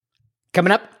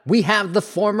Coming up, we have the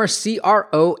former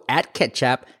CRO at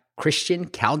Ketchup, Christian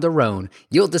Calderon.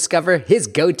 You'll discover his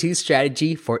go-to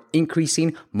strategy for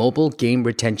increasing mobile game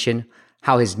retention,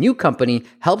 how his new company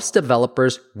helps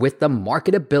developers with the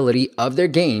marketability of their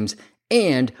games,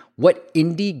 and what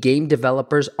indie game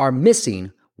developers are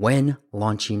missing when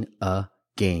launching a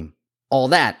game. All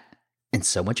that and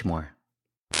so much more.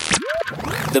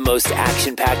 The most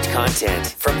action-packed content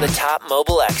from the top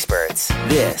mobile experts.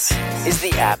 This is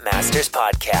the App Masters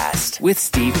Podcast with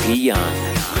Steve P. Young.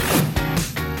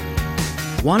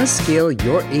 Want to scale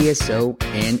your ASO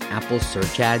and Apple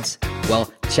search ads? Well,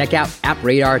 check out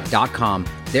appradar.com.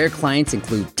 Their clients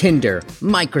include Tinder,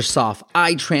 Microsoft,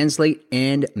 iTranslate,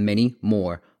 and many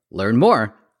more. Learn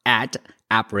more at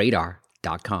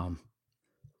appradar.com.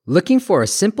 Looking for a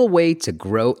simple way to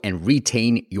grow and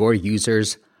retain your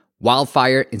users?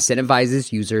 Wildfire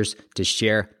incentivizes users to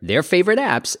share their favorite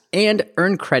apps and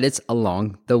earn credits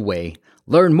along the way.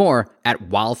 Learn more at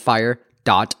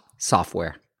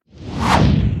wildfire.software.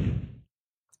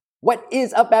 What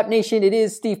is up, App Nation? It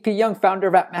is Steve P. Young, founder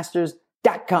of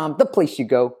AppMasters.com, the place you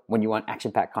go when you want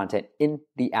action-packed content in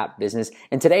the app business.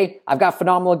 And today, I've got a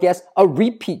phenomenal guest, a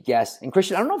repeat guest. And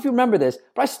Christian, I don't know if you remember this,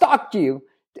 but I stalked you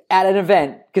at an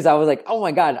event because I was like, oh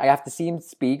my God, I have to see him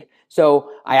speak. So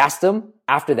I asked him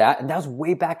after that, and that was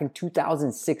way back in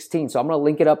 2016. So I'm going to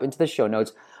link it up into the show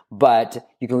notes, but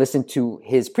you can listen to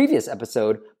his previous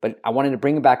episode. But I wanted to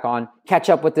bring him back on, catch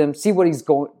up with him, see what he's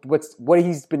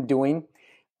been doing.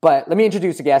 But let me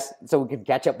introduce the guest so we can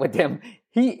catch up with him.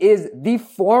 He is the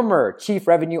former Chief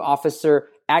Revenue Officer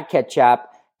at Ketchup,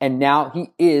 and now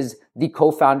he is the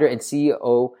co-founder and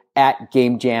CEO at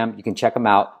Game Jam. You can check them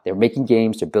out. They're making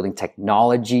games. They're building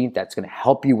technology that's going to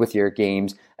help you with your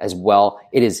games as well.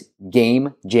 It is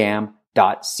gamejam.co.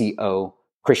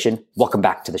 Christian, welcome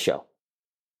back to the show.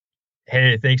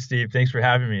 Hey, thanks, Steve. Thanks for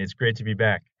having me. It's great to be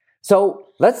back. So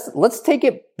let's take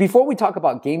it, before we talk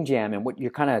about Game Jam and what you're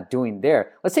kind of doing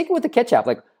there, let's take it with the Ketchup.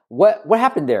 Like what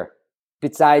happened there?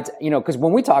 Besides, because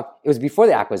when we talked, it was before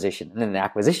the acquisition, and then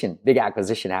the big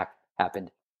acquisition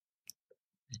happened.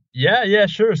 Yeah,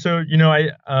 sure. So,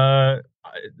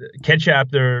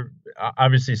 Ketchup, they're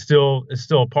obviously it's still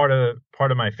a part of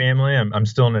my family. I'm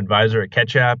still an advisor at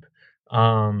Ketchup.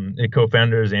 The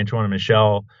co-founders, Antoine and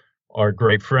Michelle, are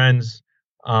great friends.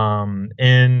 I'm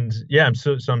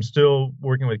still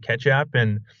working with Ketchup,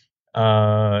 and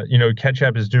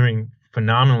Ketchup is doing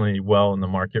phenomenally well in the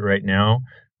market right now.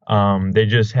 They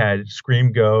just had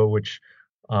Scream Go, which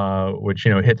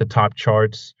hit the top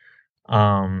charts.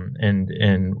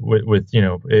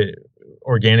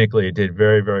 Organically it did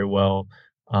very, very well.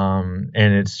 And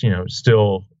it's,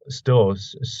 still a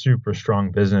super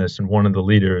strong business and one of the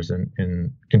leaders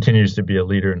and continues to be a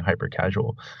leader in hyper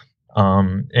casual.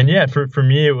 For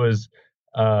me, it was,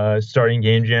 starting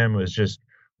Game Jam was just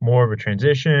more of a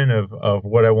transition of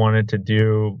what I wanted to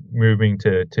do, moving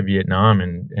to Vietnam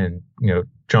and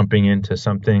jumping into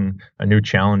a new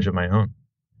challenge of my own.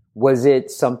 Was it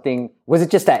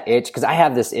just that itch? Because I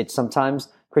have this itch sometimes,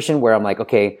 Christian, where I'm like,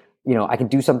 okay, I can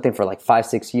do something for like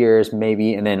 5-6 years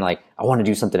maybe, and then like I want to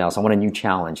do something else. I want a new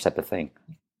challenge type of thing.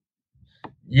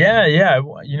 Yeah,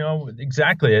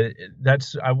 exactly.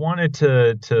 I wanted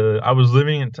to. I was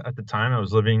living at the time. I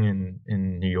was living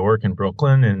in New York and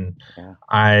Brooklyn, and yeah.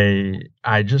 I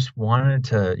just wanted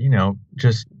to,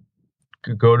 just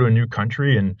go to a new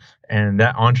country, and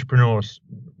that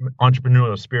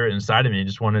entrepreneurial spirit inside of me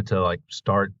just wanted to like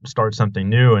start something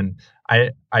new. And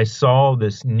I saw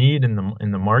this need in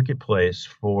the marketplace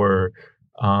for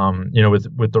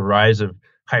with the rise of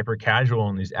hyper casual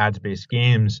and these ads based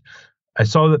games. I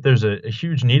saw that there's a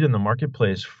huge need in the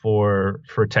marketplace for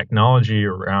technology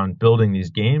around building these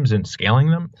games and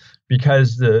scaling them,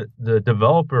 because the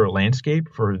developer landscape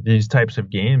for these types of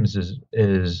games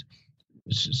is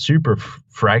super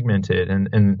fragmented,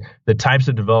 and the types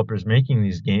of developers making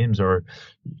these games are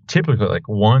typically like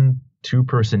 1-2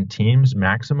 person teams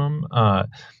maximum,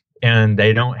 and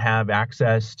they don't have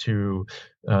access to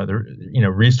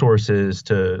resources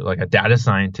to like a data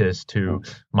scientist to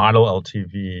model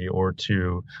LTV or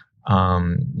to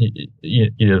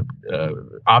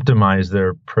optimize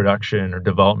their production or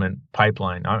development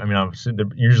pipeline. I mean, obviously they're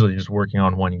usually just working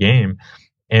on one game,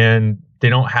 and they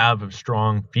don't have a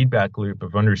strong feedback loop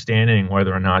of understanding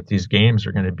whether or not these games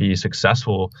are going to be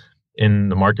successful in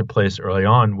the marketplace early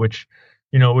on, which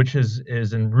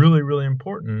is really, really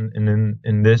important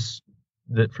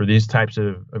for these types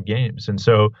of games. And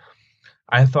so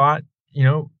I thought,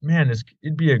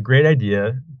 it'd be a great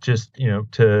idea just,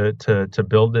 to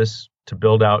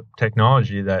build out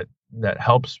technology that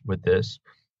helps with this,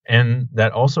 and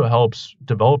that also helps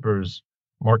developers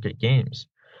market games.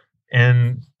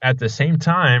 And at the same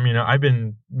time, I've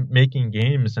been making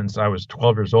games since I was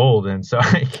 12 years old, and so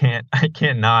I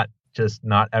can't not just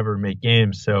not ever make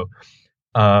games. So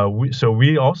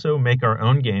we also make our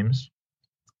own games,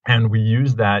 and we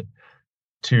use that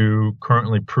to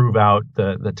currently prove out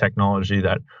the technology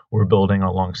that we're building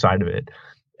alongside of it.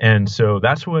 And so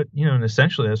that's what, and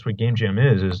essentially that's what Game Jam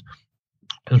is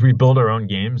we build our own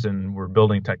games, and we're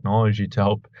building technology to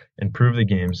help improve the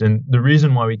games. And the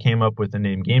reason why we came up with the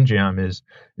name Game Jam is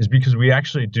because we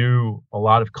actually do a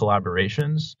lot of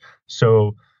collaborations.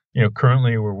 So,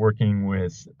 currently we're working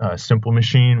with Simple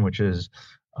Machine, which is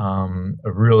a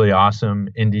really awesome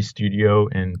indie studio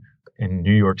in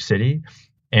New York City.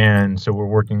 And so we're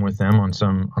working with them on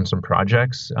some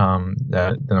projects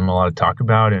that I'm allowed to talk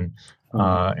about,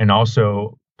 and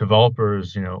also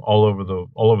developers, all over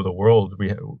the world.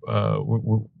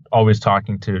 We're always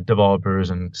talking to developers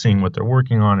and seeing what they're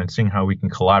working on and seeing how we can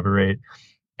collaborate.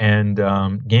 And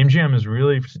Game Jam is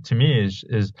really, to me,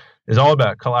 is all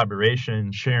about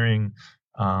collaboration, sharing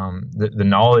the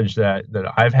knowledge that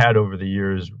I've had over the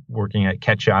years working at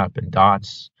Ketchup and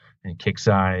Dots and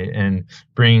Kixeye, and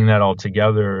bringing that all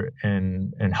together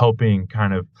and helping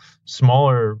kind of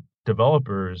smaller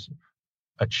developers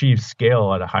achieve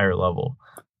scale at a higher level.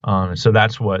 So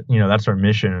that's what, that's our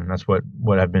mission, and that's what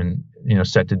I've been,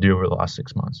 set to do over the last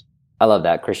 6 months. I love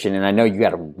that, Christian. And I know you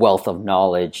got a wealth of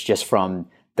knowledge just from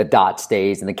the Dots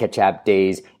days and the Ketchup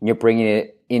days, and you're bringing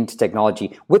it into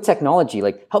technology. With technology,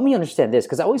 like, help me understand this,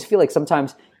 because I always feel like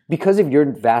sometimes because of your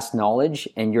vast knowledge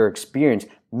and your experience,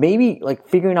 maybe like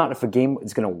figuring out if a game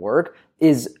is going to work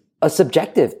is a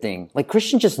subjective thing. Like,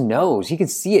 Christian just knows, he can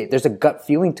see it. There's a gut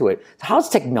feeling to it. So how's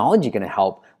technology going to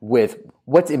help with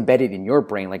what's embedded in your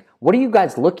brain? Like, what are you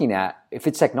guys looking at? If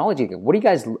it's technology,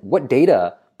 what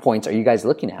data points are you guys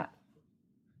looking at?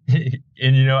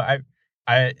 And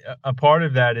I a part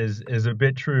of that is a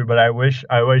bit true, but I wish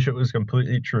it was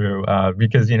completely true,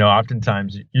 because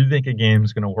oftentimes you think a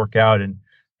game's going to work out and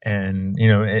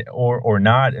or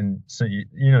not, and so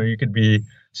you could be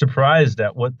surprised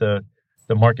at what the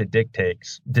market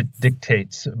dictates.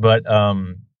 But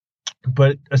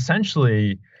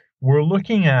essentially, we're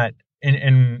looking at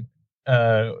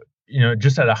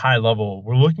just at a high level,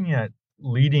 we're looking at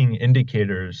leading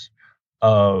indicators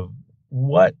of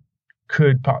what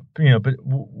could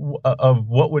of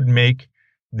what would make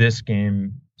this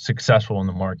game successful in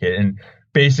the market. And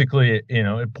basically,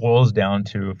 it boils down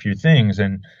to a few things,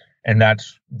 and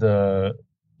that's the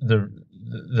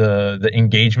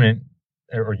engagement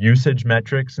or usage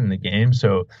metrics in the game.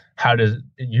 So how does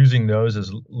using those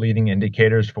as leading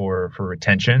indicators for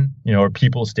retention? Are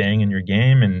people staying in your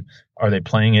game, and are they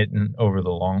playing it over the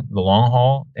long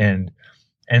haul? And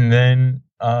then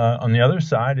on the other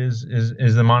side is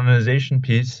the monetization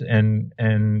piece, and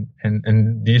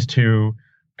these two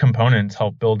components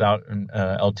help build out an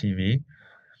LTV.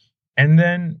 And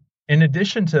then in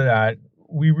addition to that,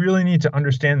 we really need to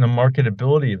understand the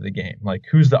marketability of the game. Like,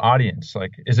 who's the audience?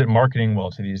 Like, is it marketing well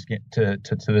to these to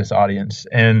this audience?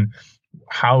 And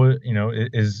how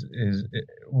is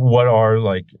what are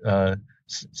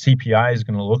CPI is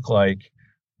going to look like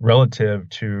relative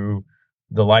to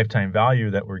the lifetime value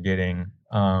that we're getting?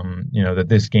 That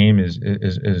this game is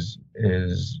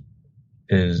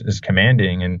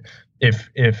commanding. And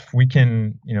if we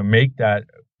can make that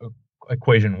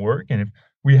equation work, and if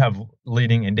we have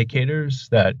leading indicators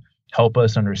that help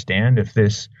us understand if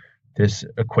this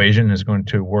equation is going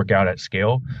to work out at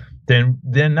scale, then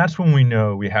that's when we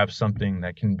know we have something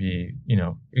that can be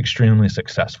extremely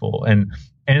successful. And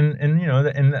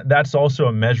that's also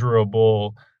a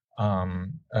measurable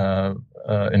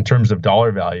in terms of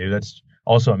dollar value. That's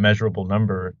also a measurable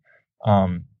number.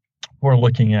 We're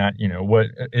looking at what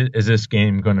is this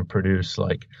game going to produce,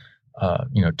 like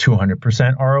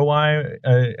 200% ROI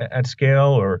at scale,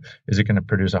 or is it going to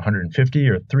produce 150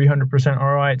 or 300%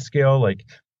 ROI at scale? Like,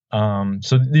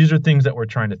 so these are things that we're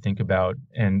trying to think about,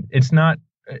 and it's not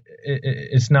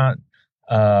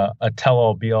a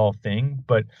tell-all be-all thing,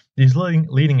 but these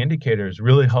leading indicators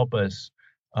really help us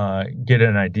get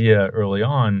an idea early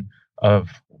on of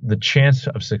the chance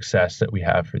of success that we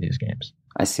have for these games.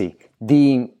 I see.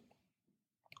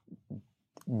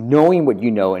 Knowing what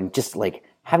you know, and just like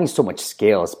having so much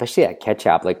scale, especially at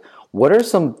Ketchup, like, what are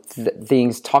some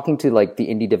things, talking to like the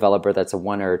indie developer that's a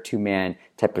 1 or 2 man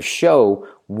type of show,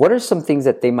 what are some things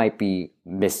that they might be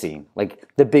missing? Like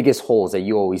the biggest holes that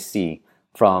you always see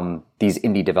from these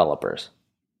indie developers?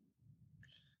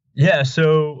 Yeah.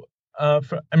 So,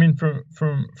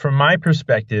 from my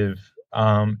perspective,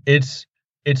 it's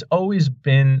always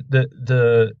been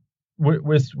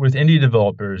with indie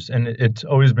developers, and it's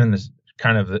always been this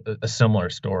kind of a similar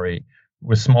story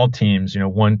with small teams,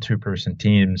 1-2 person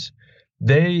teams.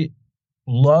 They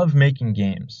love making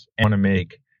games and want to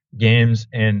make games.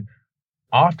 And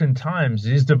oftentimes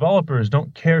these developers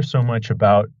don't care so much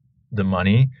about the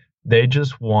money. They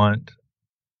just want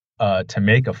to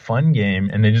make a fun game,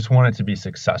 and they just want it to be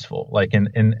successful. Like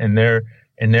in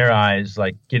their eyes,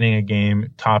 like getting a game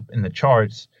top in the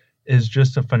charts is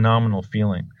just a phenomenal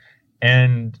feeling.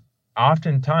 And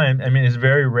oftentimes, I mean, it's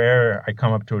very rare I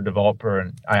come up to a developer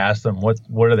and I ask them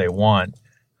what do they want,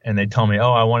 and they tell me,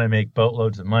 "Oh, I want to make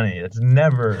boatloads of money." That's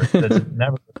never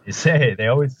what they say. They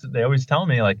always tell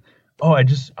me like, "Oh, I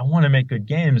want to make good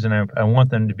games, and I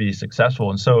want them to be successful."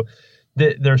 And so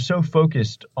they're so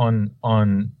focused on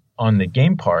the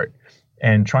game part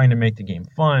and trying to make the game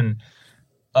fun,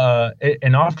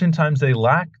 and oftentimes they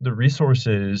lack the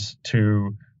resources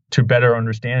to better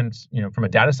understand, from a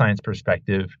data science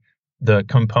perspective, the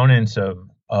components of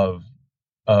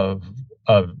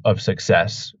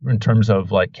success in terms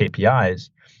of like KPIs.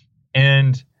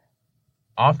 And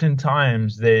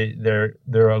oftentimes they're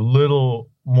a little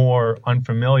more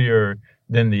unfamiliar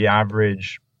than the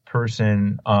average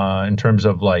person in terms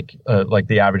of like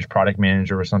the average product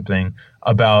manager or something,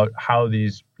 about how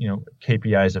these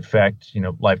KPIs affect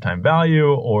lifetime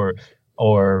value, or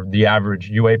the average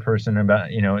UA person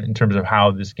about in terms of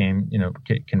how this game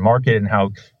can market, and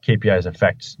how KPIs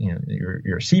affects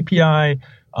your CPI.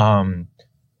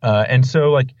 And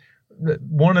so like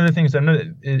one of the things I know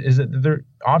is that they're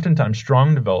oftentimes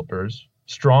strong developers,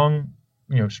 strong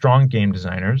game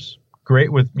designers,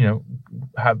 great with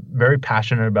have very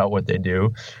passionate about what they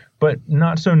do, but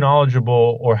not so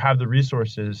knowledgeable or have the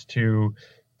resources to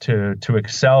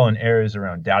excel in areas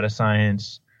around data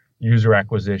science, user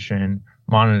acquisition,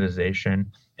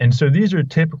 monetization. And so these are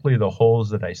typically the holes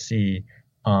that I see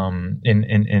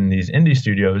in these indie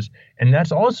studios. And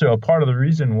that's also a part of the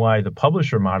reason why the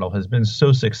publisher model has been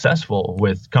so successful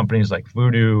with companies like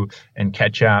Voodoo and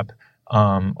Ketchup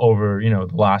over the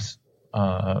last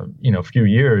few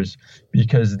years,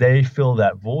 because they fill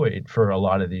that void for a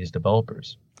lot of these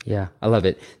developers. Yeah, I love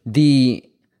it.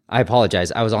 I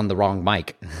apologize. I was on the wrong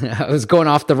mic. I was going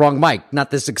off the wrong mic,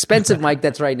 not this expensive mic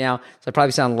that's right now. So I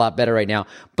probably sound a lot better right now.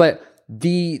 But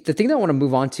the thing that I want to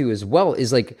move on to as well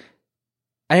is like,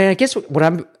 I guess what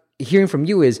I'm hearing from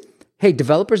you is, hey,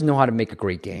 developers know how to make a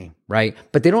great game, right?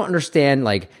 But they don't understand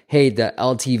like, hey, the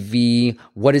LTV,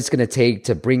 what it's going to take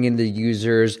to bring in the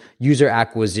users, user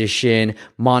acquisition,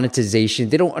 monetization.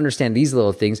 They don't understand these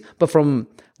little things. But from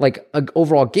like an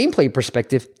overall gameplay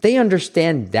perspective, they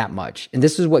understand that much. And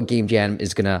this is what Game Jam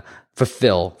is going to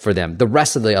fulfill for them, the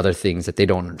rest of the other things that they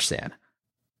don't understand.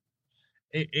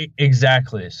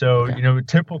 Exactly. So,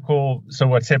 typical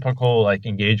like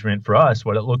engagement for us,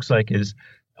 what it looks like is,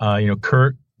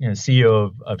 Kurt,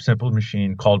 CEO of Simple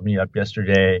Machine, called me up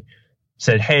yesterday,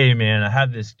 said, "Hey man, I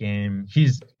have this game."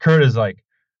 Kurt is like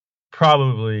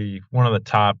probably one of the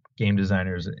top game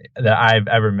designers that I've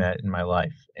ever met in my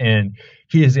life. And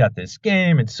he has got this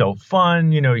game. It's so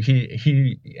fun. He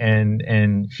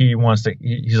wants to,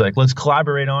 he's like, "Let's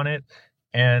collaborate on it."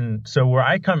 And so where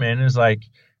I come in is like,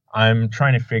 I'm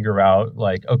trying to figure out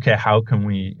like, okay, how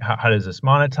does this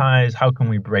monetize? How can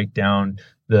we break down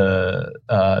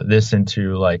this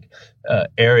into like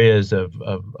areas of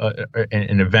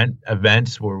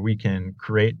events where we can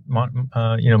create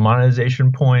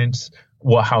monetization points?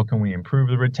 How can we improve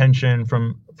the retention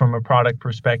from a product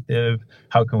perspective?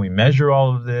 How can we measure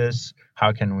all of this?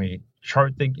 How can we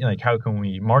chart how can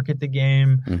we market the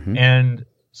game? Mm-hmm. And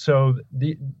so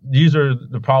these are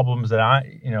the problems that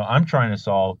I'm trying to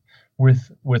solve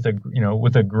with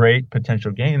a great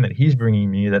potential game that he's bringing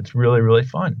me that's really, really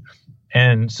fun.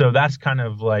 And so that's kind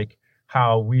of like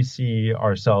how we see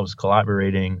ourselves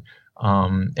collaborating.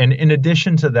 And in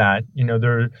addition to that,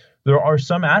 there are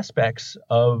some aspects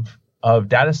of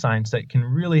data science that can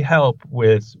really help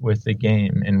with the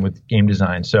game and with game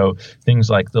design. So things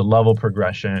like the level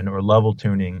progression or level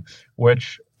tuning,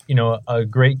 which a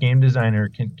great game designer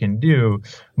can do,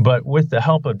 but with the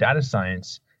help of data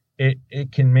science,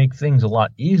 it can make things a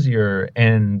lot easier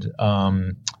and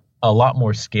a lot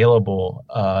more scalable,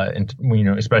 and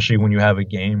especially when you have a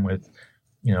game with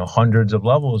hundreds of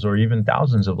levels or even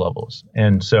thousands of levels.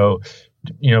 And so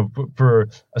for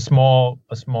a small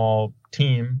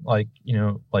team like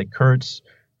Kurt's,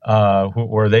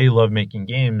 where they love making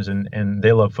games and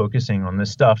they love focusing on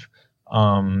this stuff,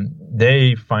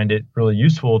 they find it really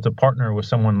useful to partner with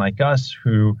someone like us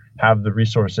who have the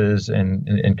resources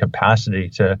and capacity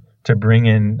to bring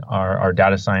in our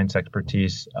data science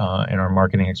expertise and our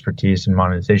marketing expertise and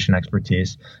monetization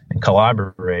expertise and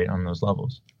collaborate on those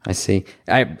levels. I see.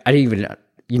 I didn't even,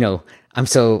 I'm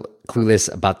so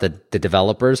clueless about the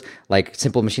developers. Like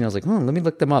Simple Machine, I was like, let me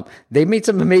look them up. They made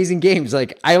some amazing games.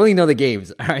 Like I only know the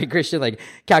games. All right, Christian, like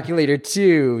Calculator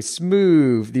 2,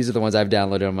 Smooth. These are the ones I've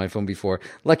downloaded on my phone before.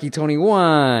 Lucky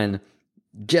 21,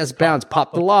 Just Bounce,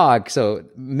 Pop the Log. So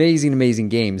amazing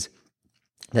games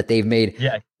that they've made.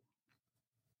 Yeah.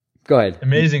 Go ahead.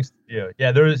 Amazing studio.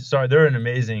 Yeah, they're an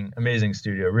amazing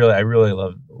studio. Really, I really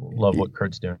love what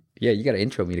Kurt's doing. Yeah, you got to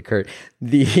intro me to Kurt.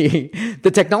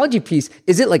 The technology piece,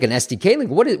 is it like an SDK? Like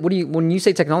what do you, when you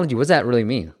say technology, what does that really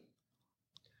mean?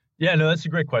 Yeah, no, that's a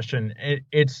great question.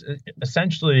 It's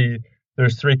essentially,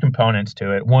 there's three components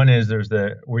to it. One is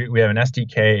we have an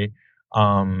SDK,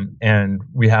 and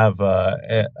we have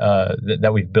that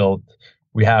we've built.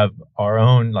 We have our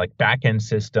own like backend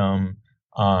system,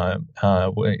 API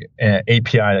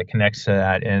that connects to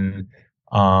that, and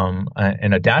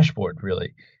a dashboard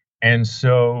really. And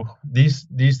so these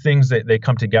things they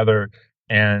come together,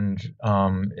 and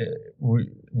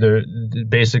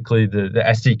basically the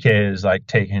SDK is like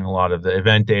taking a lot of the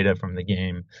event data from the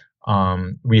game.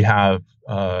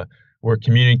 We're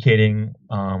communicating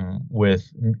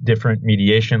with different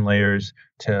mediation layers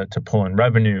to pull in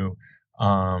revenue.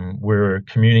 We're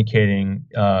communicating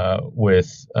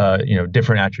with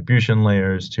different attribution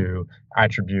layers to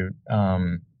attribute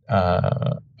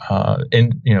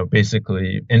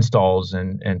basically installs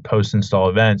and post-install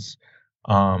events,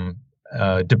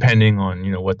 depending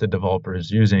on what the developer is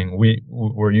using.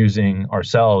 We're using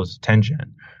ourselves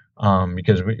Tengen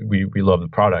because we love the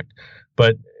product,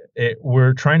 but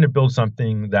we're trying to build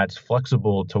something that's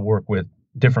flexible to work with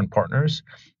different partners,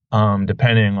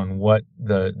 depending on what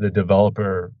the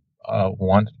developer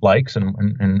likes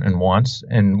and wants,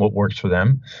 and what works for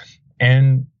them,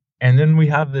 and then we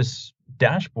have this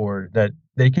dashboard that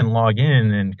they can log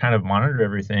in and kind of monitor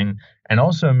everything, and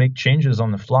also make changes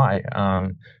on the fly,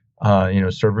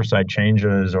 server side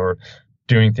changes, or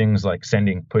doing things like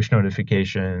sending push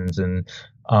notifications, and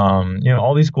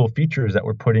all these cool features that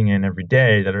we're putting in every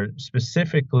day that are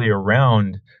specifically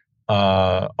around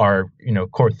our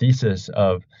core thesis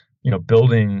of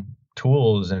building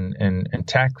tools and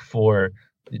tech for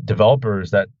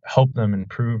developers that help them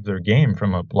improve their game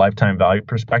from a lifetime value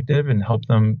perspective, and help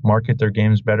them market their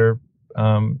games better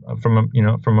from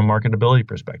a marketability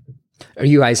perspective. Are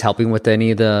you guys helping with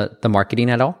any of the marketing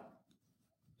at all?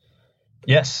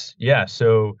 Yes. Yeah.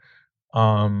 So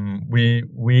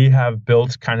we have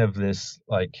built kind of this,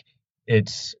 like,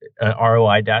 it's an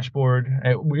ROI dashboard.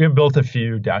 We have built a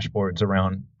few dashboards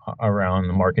around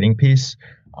the marketing piece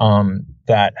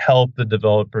that help the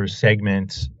developers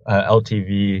segment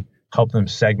LTV, help them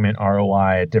segment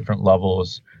ROI at different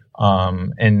levels,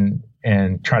 and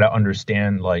try to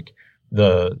understand like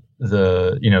the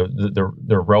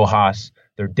ROAS,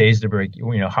 their days to break,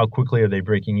 how quickly are they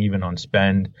breaking even on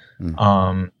spend.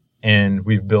 And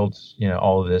we've built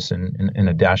all of this in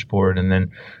a dashboard, and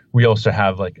then we also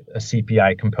have like a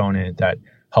CPI component that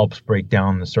helps break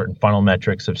down the certain funnel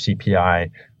metrics of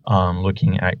CPI,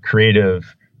 looking at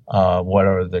creative. What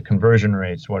are the conversion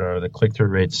rates? What are the click-through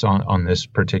rates on this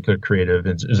particular creative?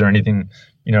 Is there anything,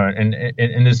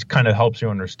 and this kind of helps you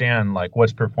understand like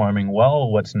what's performing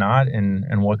well, what's not,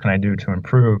 and what can I do to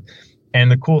improve? And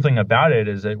the cool thing about it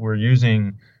is that we're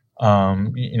using,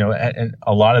 and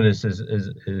a lot of this is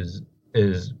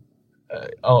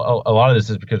a lot of this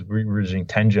is because we're using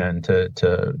Tengen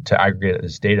to aggregate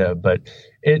this data, but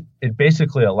it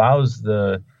basically allows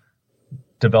the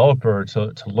developer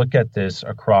to look at this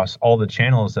across all the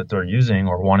channels that they're using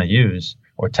or want to use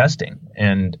or testing,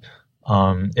 and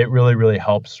it really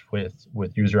helps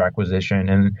with user acquisition.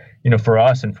 And for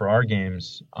us and for our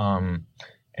games, and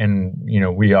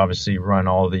we obviously run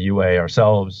all of the UA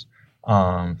ourselves.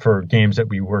 For games that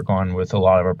we work on with a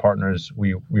lot of our partners,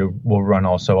 we will run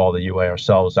also all the UA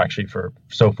ourselves, actually, for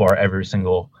so far every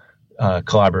single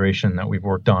collaboration that we've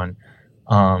worked on.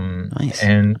 Nice.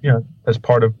 And as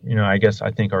part of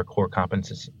I think our core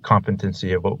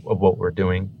competency of what we're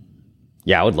doing.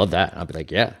 Yeah, I would love that. I'll be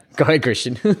like, yeah, go ahead,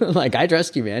 Christian. Like, I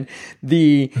trust you, man.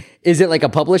 Is it like a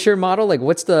publisher model? Like,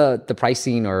 what's the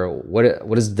pricing, or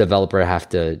what does the developer have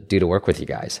to do to work with you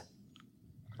guys?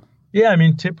 Yeah, I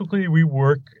mean, typically we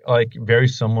work like very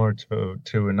similar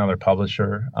to another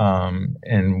publisher,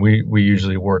 and we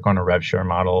usually work on a rev share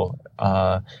model,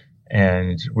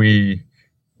 and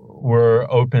we're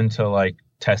open to like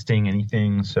testing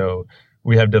anything. So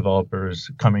we have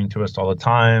developers coming to us all the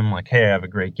time, like, hey, I have a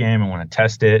great game, I want to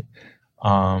test it,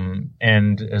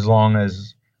 and as long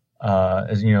as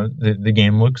the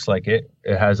game looks like it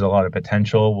has a lot of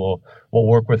potential, we'll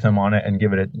work with them on it and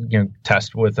give it a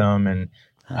test with them and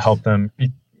help them,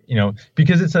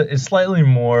 because it's slightly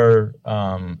more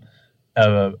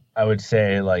I would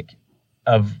say like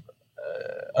of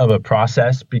a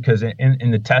process, because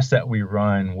in the tests that we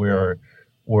run, we're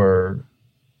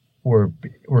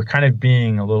we're kind of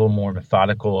being a little more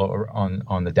methodical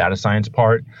on the data science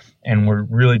part, and we're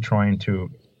really trying to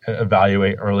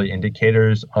evaluate early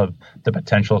indicators of the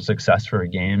potential success for a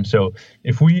game. So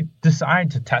if we decide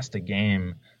to test a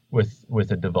game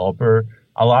with a developer,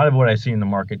 a lot of what I see in the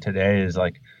market today is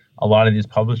like a lot of these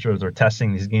publishers are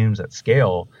testing these games at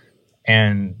scale,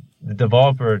 and the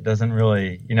developer doesn't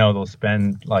really, they'll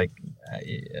spend like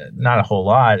not a whole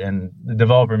lot, and the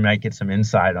developer might get some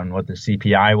insight on what the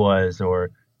CPI was, or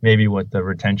maybe what the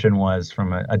retention was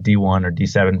from a D1 or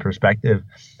D7 perspective.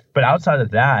 But outside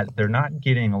of that, they're not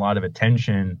getting a lot of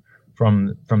attention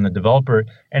from the developer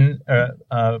and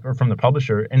or from the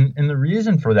publisher. And the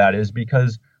reason for that is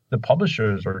because the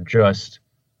publishers are just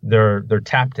they're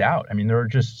tapped out. I mean, there are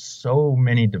just so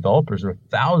many developers. There are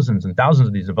thousands and thousands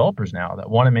of these developers now that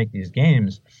want to make these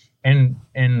games, and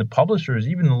the publishers,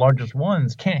 even the largest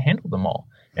ones, can't handle them all.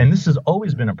 And this has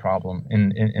always been a problem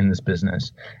in this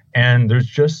business. And there's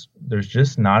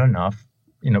just not enough,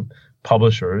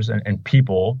 publishers and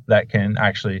people that can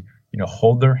actually,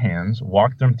 hold their hands,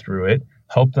 walk them through it,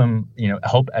 help them,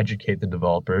 help educate the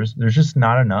developers. There's just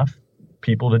not enough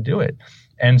people to do it.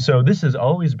 And so this has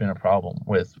always been a problem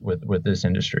with this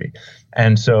industry.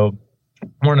 And so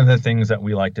one of the things that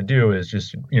we like to do is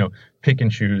just, pick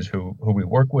and choose who we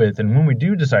work with. And when we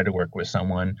do decide to work with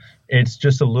someone, it's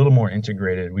just a little more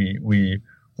integrated. We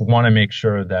want to make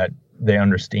sure that they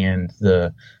understand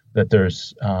that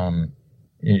there's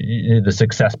the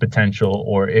success potential,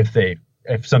 or if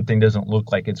something doesn't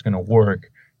look like it's going to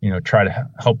work, try to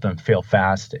help them fail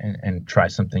fast and try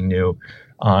something new,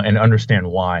 and understand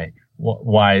why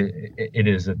it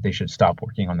is that they should stop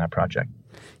working on that project.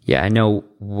 Yeah, I know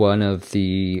what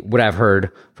I've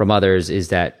heard from others is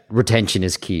that retention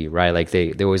is key, right? Like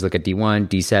they always look at D1,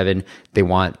 D7, they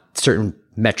want certain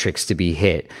metrics to be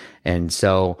hit. And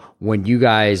so when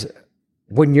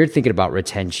you're thinking about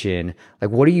retention,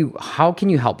 like how can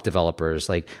you help developers?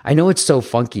 Like, I know it's so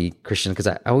funky, Christian, because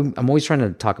I'm always trying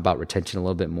to talk about retention a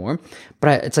little bit more,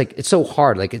 but it's so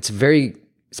hard. Like, it's very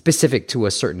specific to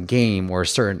a certain game or a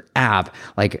certain app.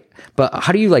 Like, but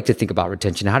how do you like to think about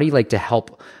retention? How do you like to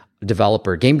help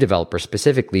game developer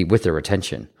specifically with their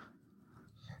retention?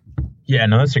 Yeah,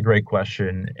 no, that's a great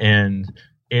question. And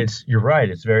you're right.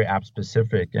 It's very app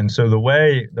specific. And so the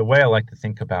way I like to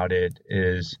think about it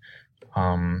is,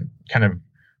 kind of,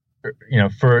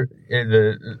 for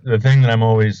the thing that I'm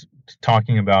always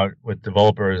talking about with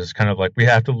developers is kind of like, we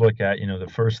have to look at,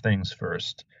 the first things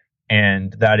first.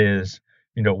 And that is,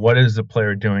 what is the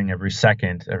player doing every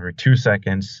second, every 2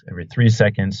 seconds, every 3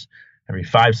 seconds, every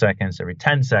 5 seconds, every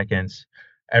 10 seconds,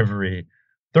 every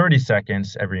 30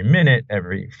 seconds, every minute,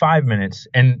 every 5 minutes,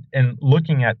 and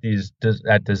looking at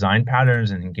at design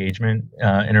patterns and engagement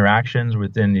interactions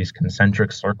within these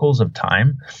concentric circles of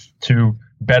time to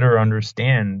better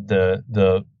understand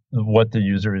what the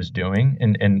user is doing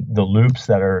and the loops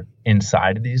that are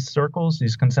inside of these circles,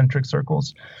 these concentric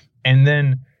circles. And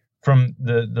then from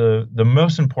the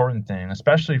most important thing,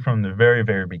 especially from the very,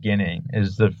 very beginning,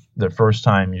 is the first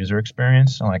time user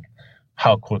experience. Like,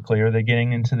 how quickly are they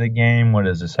getting into the game? What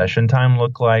does the session time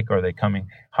look like?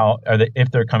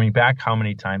 If they're coming back, how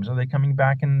many times are they coming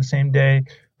back in the same day?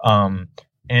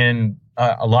 And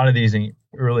a lot of these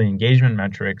early engagement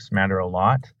metrics matter a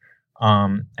lot.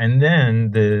 And then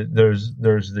there's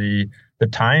the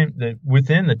time that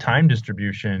within the time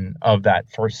distribution of that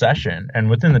first session, and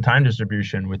within the time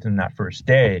distribution within that first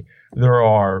day, there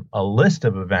are a list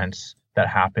of events that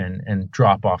happen and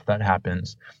drop off that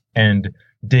happens, and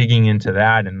digging into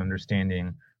that and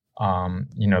understanding,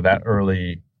 that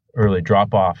early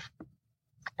drop off,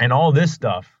 and all this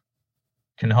stuff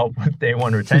can help with day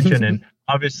one retention, and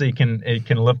obviously it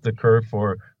can lift the curve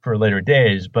for later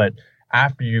days. But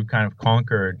after you've kind of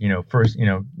conquered, first,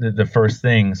 the first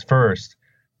things first,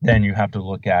 then you have to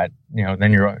look at,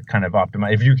 then you're kind of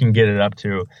optimized. If you can get it up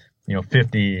to,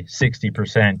 50,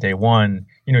 60% day one,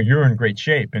 you're in great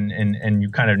shape, and you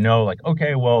kind of know, like,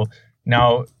 okay, well,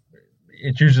 now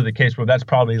it's usually the case where that's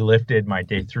probably lifted my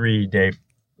day 3, day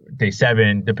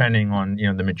 7, depending on,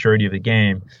 the maturity of the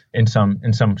game in some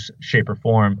shape or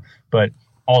form. But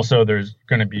also there's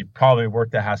going to be probably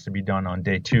work that has to be done on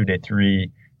day 2, day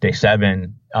 3, day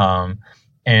 7.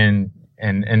 And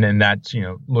then that's,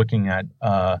 looking at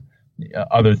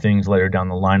other things later down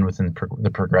the line within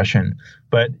the progression.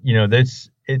 But,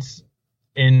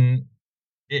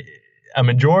 a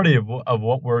majority of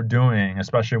what we're doing,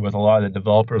 especially with a lot of the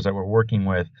developers that we're working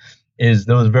with, is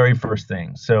those very first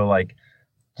things. So like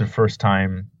the first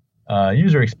time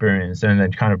user experience, and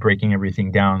then kind of breaking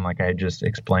everything down like I just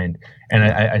explained. And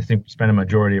I think we spend a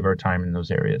majority of our time in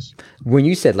those areas. When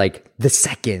you said like the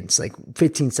seconds, like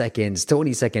 15 seconds,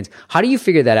 20 seconds, how do you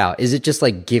figure that out? Is it just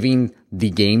like giving the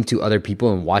game to other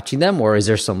people and watching them, or is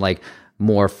there some like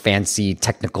more fancy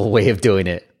technical way of doing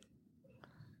it?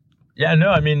 Yeah, no,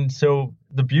 I mean, so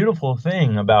the beautiful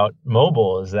thing about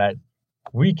mobile is that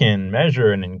we can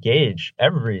measure and engage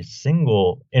every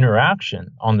single interaction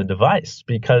on the device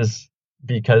because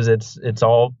it's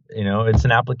all, it's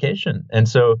an application. And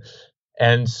so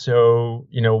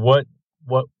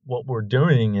what we're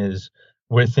doing is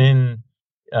within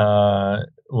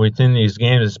these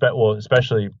games,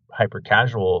 especially hyper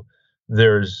casual,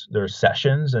 there's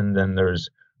sessions, and then there's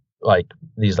like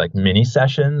these like mini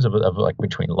sessions of like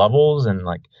between levels, and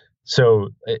like so,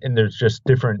 and there's just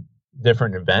different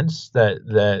events that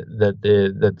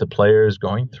the player is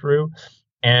going through,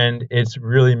 and it's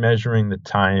really measuring the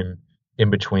time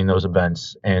in between those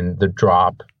events and the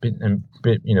drop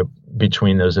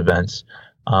between those events,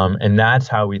 and that's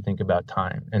how we think about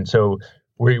time. And so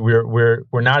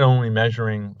we're not only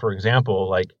measuring, for example,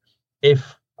 like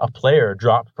if a player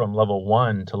dropped from level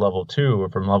 1 to level 2 or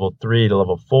from level 3 to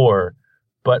level 4,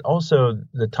 but also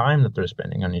the time that they're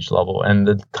spending on each level and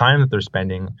the time that they're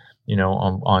spending, in the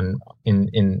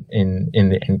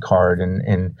end card.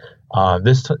 And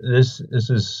this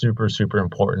is super, super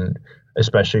important,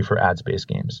 especially for ads-based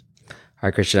games. All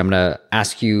right, Christian, I'm going to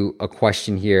ask you a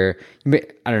question here.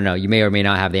 I don't know, you may or may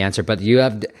not have the answer, but you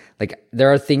have like,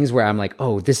 there are things where I'm like,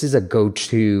 oh, this is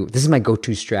my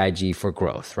go-to strategy for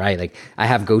growth, right? Like I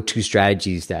have go-to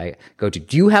strategies that I go to.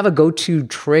 Do you have a go-to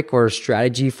trick or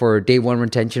strategy for day 1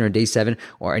 retention or day 7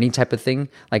 or any type of thing?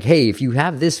 Like, hey, if you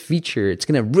have this feature, it's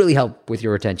going to really help with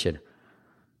your retention.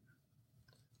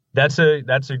 That's a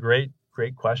great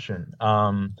question.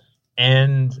 And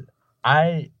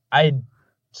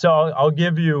So I'll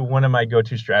give you one of my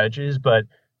go-to strategies, but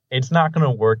it's not going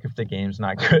to work if the game's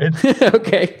not good.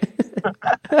 Okay.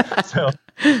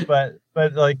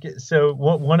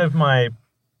 One of my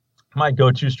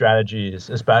go-to strategies,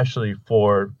 especially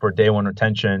for day 1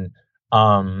 retention,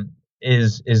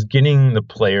 is getting the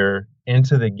player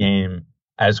into the game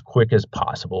as quick as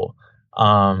possible,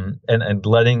 and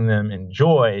letting them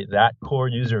enjoy that core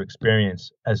user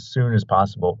experience as soon as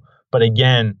possible. But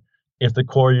again, if the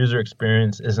core user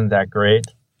experience isn't that great,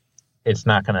 it's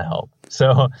not going to help.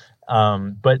 So,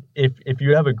 but if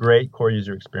you have a great core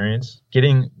user experience,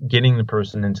 getting the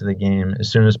person into the game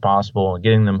as soon as possible,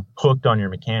 getting them hooked on your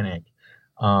mechanic,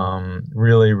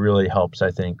 really, really helps, I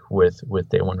think, with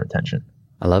day 1 retention.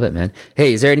 I love it, man.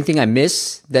 Hey, is there anything I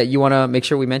missed that you want to make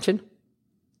sure we mention?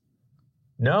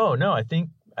 No, I think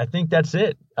that's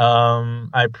it.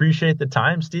 I appreciate the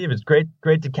time, Steve. It's great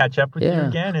to catch up with you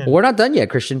again. Well, we're not done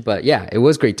yet, Christian, but yeah, it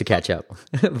was great to catch up.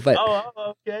 But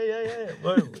okay,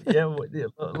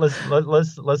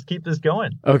 let's keep this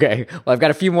going. Okay. Well, I've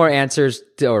got a few more answers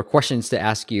or questions to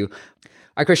ask you.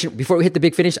 All right, Christian, before we hit the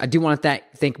big finish, I do want to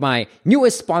thank my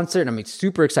newest sponsor, and I'm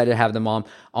super excited to have them on.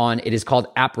 It is called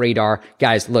App Radar.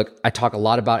 Guys, look, I talk a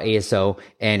lot about ASO,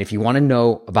 and if you want to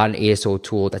know about an ASO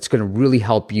tool that's going to really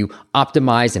help you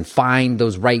optimize and find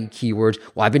those right keywords,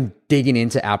 well, I've been digging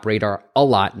into App Radar a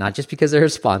lot, not just because they're a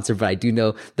sponsor, but I do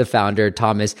know the founder,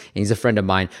 Thomas, and he's a friend of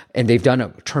mine, and they've done a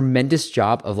tremendous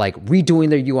job of like redoing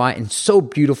their UI and so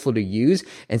beautiful to use.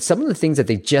 And some of the things that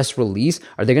they just released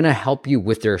they're going to help you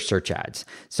with their search ads.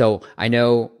 So I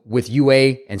know with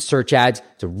UA and search ads,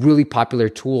 it's a really popular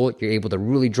tool. You're able to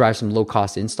really drive some low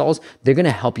cost installs. They're going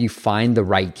to help you find the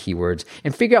right keywords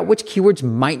and figure out which keywords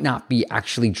might not be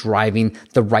actually driving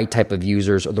the right type of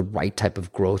users or the right type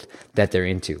of growth that they're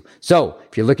into. So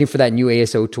if you're looking for that new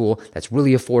ASO tool that's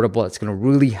really affordable, it's going to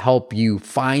really help you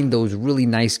find those really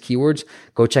nice keywords,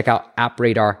 go check out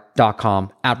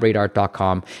appradar.com,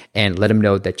 and let them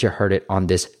know that you heard it on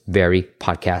this very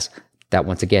podcast. That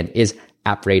once again is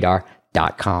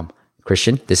appradar.com.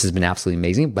 Christian, this has been absolutely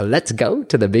amazing, but let's go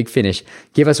to the big finish.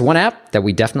 Give us one app that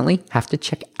we definitely have to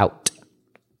check out.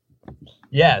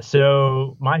 Yeah,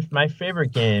 so my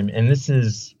favorite game, and this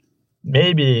is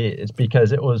maybe it's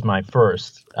because it was my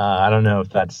first. I don't know if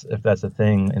that's a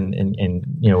thing in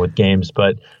with games,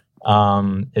 but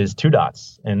is Two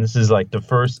Dots, and this is like the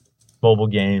first mobile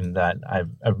game that I've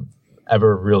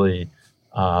ever really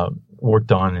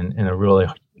worked on in a really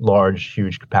large,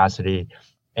 huge capacity.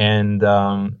 And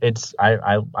it's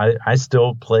I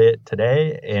still play it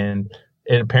today, and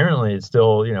apparently it's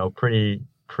still pretty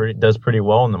does pretty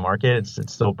well in the market.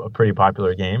 It's still a pretty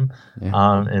popular game,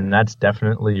 and that's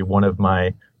definitely one of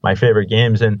my favorite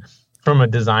games. And from a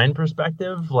design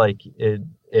perspective, like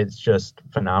it's just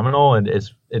phenomenal, and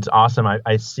it's awesome.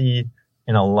 I see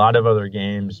in a lot of other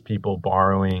games people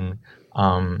borrowing,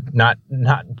 not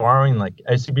borrowing, like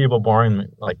I see people borrowing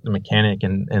like the mechanic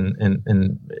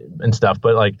and stuff,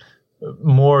 but like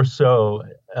more so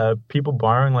people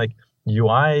borrowing like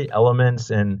UI elements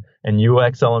and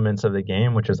UX elements of the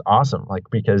game, which is awesome. Like,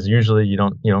 because usually you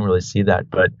don't really see that,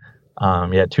 but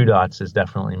yeah, Two Dots is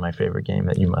definitely my favorite game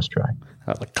that you must try.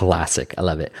 Oh, classic. I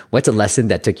love it. What's a lesson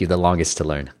that took you the longest to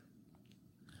learn?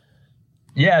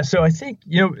 Yeah, so I think,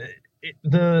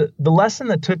 the lesson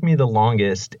that took me the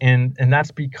longest, and that's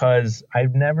because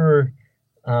I've never,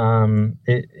 I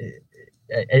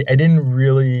didn't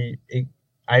really,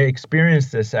 I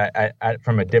experienced this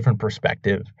from a different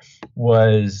perspective,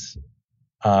 was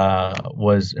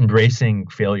embracing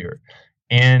failure.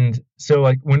 And so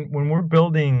like when we're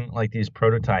building like these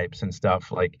prototypes and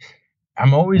stuff, like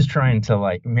I'm always trying to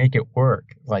like make it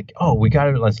work. Like, oh,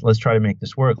 let's try to make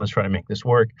this work. Let's try to make this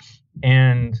work.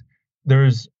 And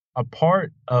there's a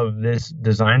part of this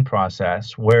design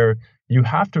process where you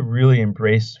have to really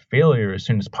embrace failure as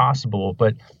soon as possible.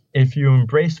 But if you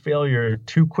embrace failure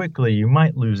too quickly, you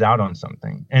might lose out on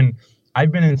something. And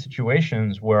I've been in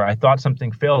situations where I thought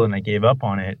something failed and I gave up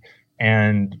on it.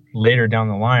 And later down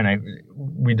the line,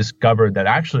 we discovered that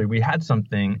actually we had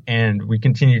something and we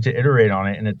continued to iterate on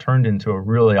it and it turned into a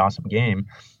really awesome game.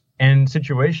 And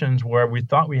situations where we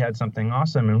thought we had something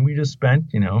awesome and we just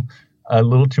spent, a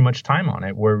little too much time on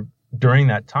it, where during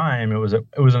that time it was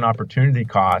an opportunity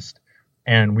cost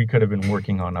and we could have been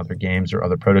working on other games or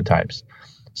other prototypes.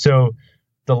 So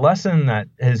the lesson that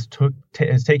has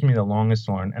taken me the longest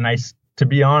to learn, and to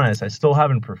be honest, I still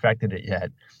haven't perfected it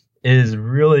yet, is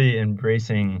really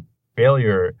embracing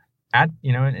failure at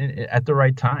the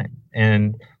right time.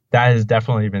 And that has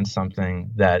definitely been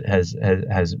something that has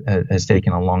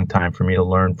taken a long time for me to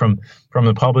learn. From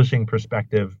the publishing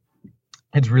perspective,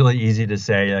 it's really easy to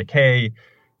say like, hey,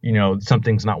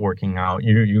 something's not working out.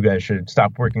 You guys should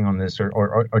stop working on this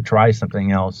or try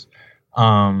something else.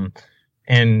 But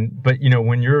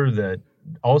when you're the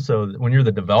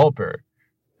developer,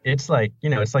 it's like,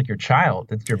 it's like your child,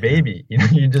 it's your baby,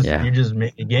 you just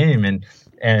make a game and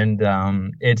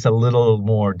it's a little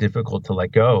more difficult to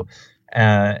let go.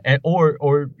 Or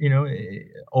you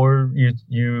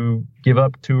give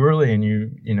up too early and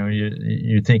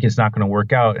you think it's not going to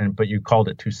work out but you called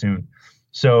it too soon.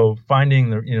 So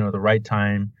finding the right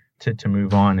time to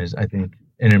move on is, I think,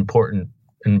 an important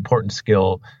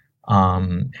skill.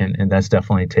 And that's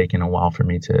definitely taken a while for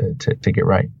me to get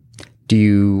right. Do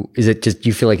you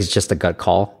feel like it's just a gut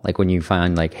call? Like when you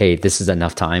find like, hey, this is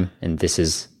enough time and this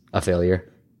is a failure?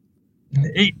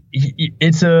 It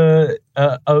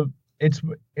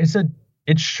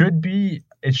shouldn't be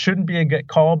a gut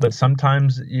call, but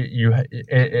sometimes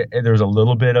there's a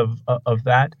little bit of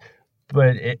that,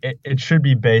 but it should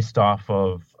be based off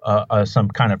of some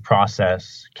kind of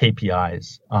process,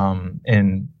 KPIs,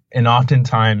 and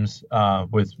oftentimes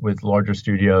with larger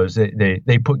studios,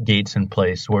 they put gates in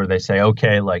place where they say,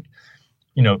 okay, like,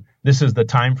 this is the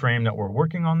time frame that we're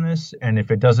working on this, and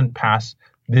if it doesn't pass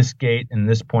this gate in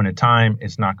this point of time,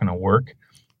 it's not going to work.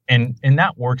 And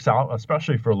that works out,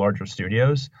 especially for larger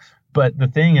studios. But the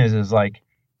thing is like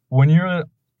when and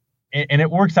it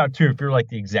works out too if you're like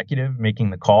the executive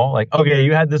making the call, like, okay,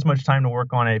 you had this much time to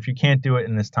work on it. If you can't do it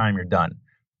in this time, you're done.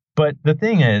 But the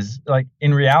thing is, like,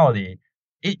 in reality,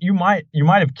 you might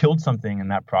have killed something in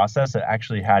that process that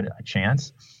actually had a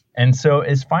chance. And so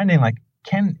it's finding like,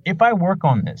 if I work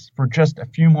on this for just a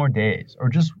few more days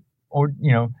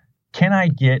can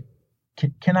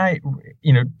I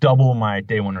double my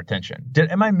day one retention?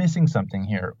 Am I missing something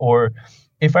here? Or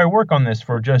if I work on this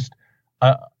for just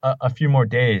a few more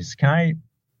days, can I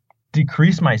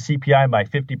decrease my CPI by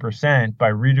 50% by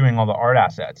redoing all the art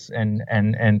assets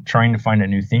and trying to find a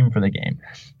new theme for the game?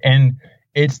 And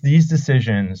it's these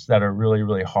decisions that are really,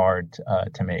 really hard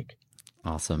to make.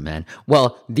 Awesome, man.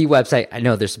 Well, the website, I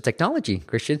know there's some technology,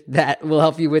 Christian, that will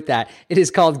help you with that. It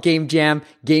is called Game Jam,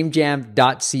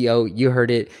 gamejam.co. You heard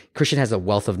it. Christian has a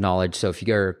wealth of knowledge. So if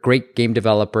you're a great game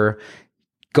developer,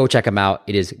 go check him out.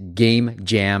 It is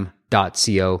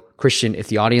gamejam.co. Christian, if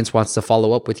the audience wants to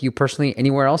follow up with you personally,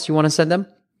 anywhere else you want to send them?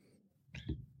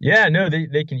 Yeah, no,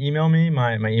 they can email me.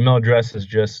 My email address is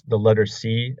just the letter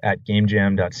C at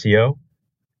gamejam.co.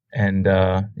 And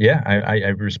I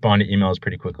respond to emails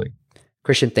pretty quickly.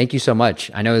 Christian, thank you so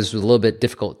much. I know this was a little bit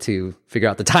difficult to figure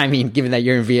out the timing given that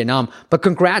you're in Vietnam, but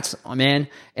congrats, man.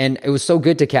 And it was so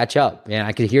good to catch up. Man,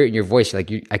 I could hear it in your voice. I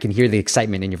can hear the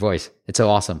excitement in your voice. It's so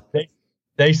awesome.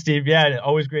 Thanks, Steve. Yeah,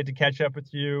 always great to catch up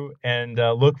with you and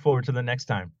look forward to the next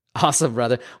time. Awesome,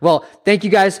 brother. Well, thank you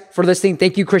guys for listening.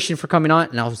 Thank you, Christian, for coming on,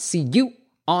 and I'll see you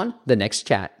on the next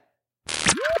chat.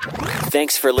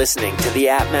 Thanks for listening to the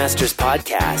App Masters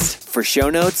podcast. For show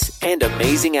notes and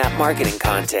amazing app marketing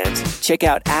content, check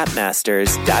out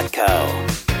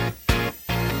appmasters.co.